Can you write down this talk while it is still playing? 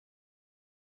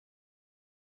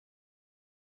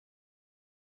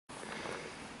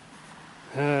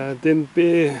Didn't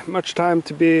be much time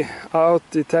to be out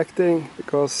detecting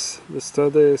because the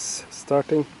study is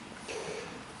starting,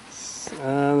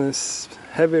 and it's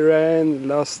heavy rain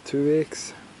last 2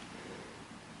 weeks,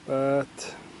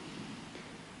 but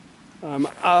I'm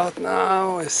out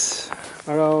now. It's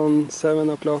around 7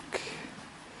 o'clock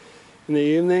in the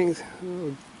evening,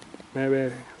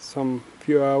 maybe some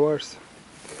few hours.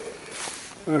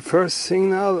 My first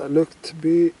signal looked to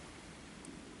be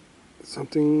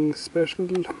something special.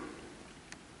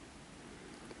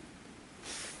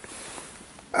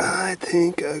 I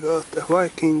think I got a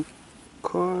Viking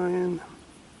coin.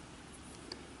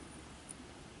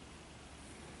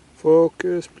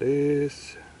 Focus,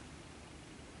 please.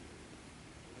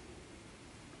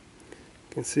 You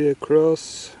can see a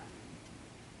cross.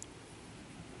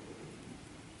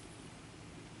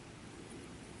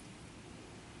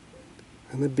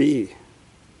 And a bee.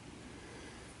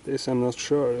 This I'm not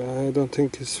sure. I don't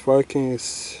think it's Viking,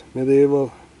 it's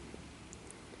medieval.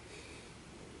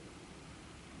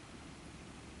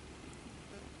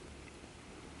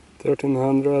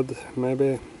 $1300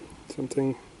 maybe,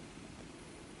 something.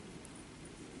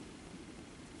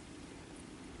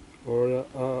 Or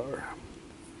R.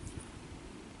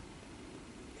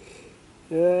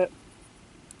 Yeah,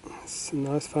 it's a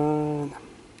nice find.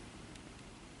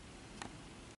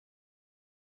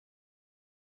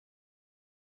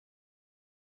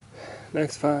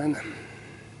 Next find,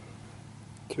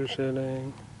 2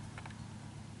 shilling.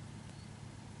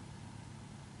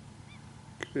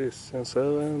 Christian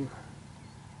 7.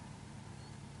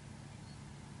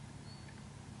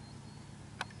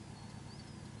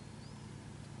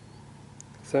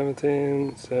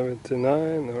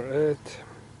 $17.79 or 8.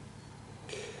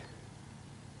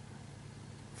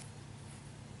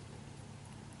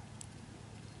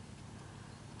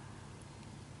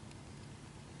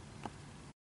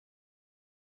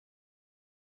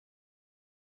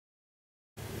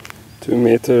 Two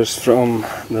meters from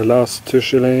the last 2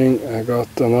 shilling, I got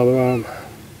another one.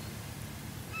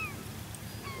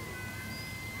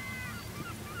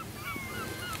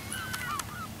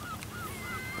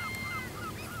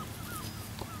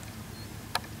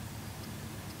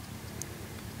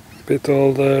 Bit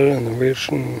older,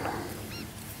 Norwegian,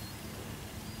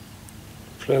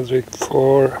 Frederick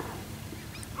 4,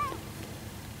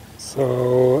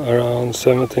 so around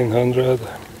 1700.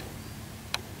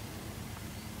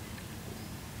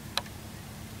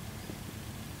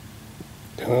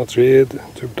 Cannot read,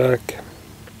 too black.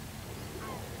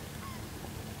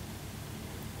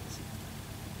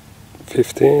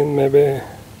 $15 maybe,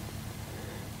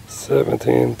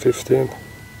 17, 15.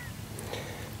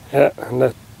 Yeah,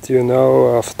 let you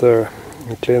know after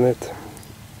you clean it.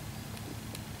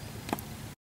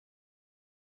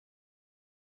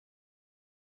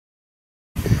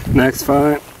 Next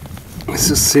find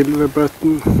is a silver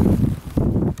button.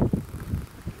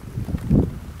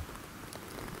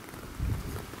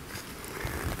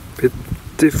 Bit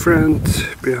different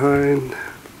behind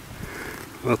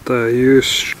what I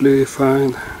usually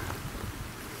find.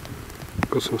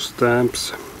 Got some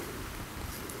stamps.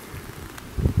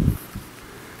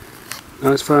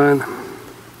 Nice find.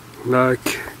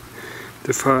 Like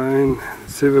to find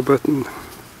silver button.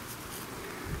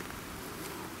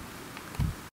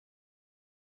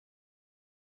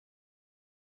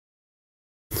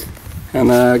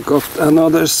 And I got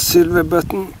another silver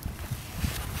button.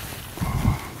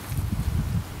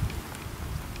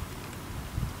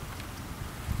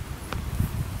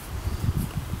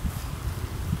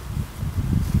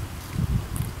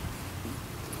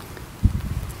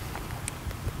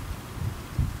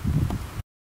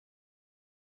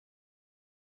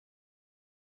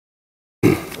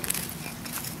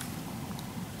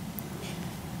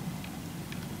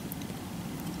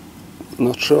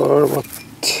 Not sure what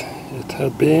it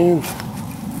had been,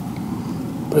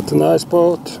 but a nice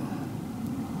boat.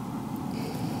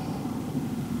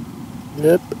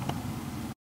 Yep.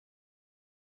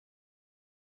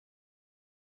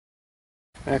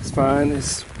 Next find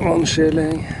is 1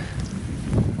 shilling.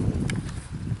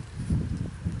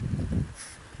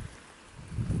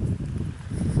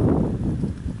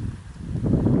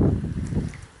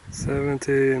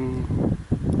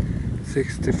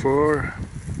 $17.64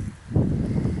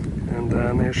 and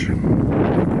Danish. A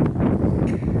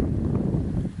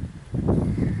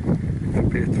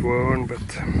bit worn, but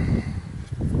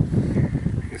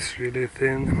it's really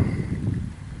thin.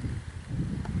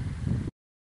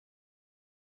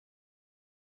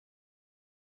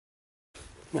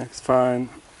 Next find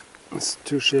is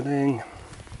 2 shilling.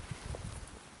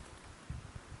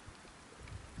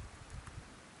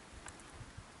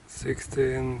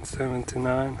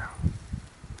 $16.79.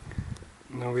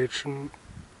 Norwegian.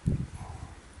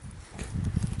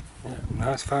 Yeah,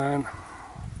 nice fan.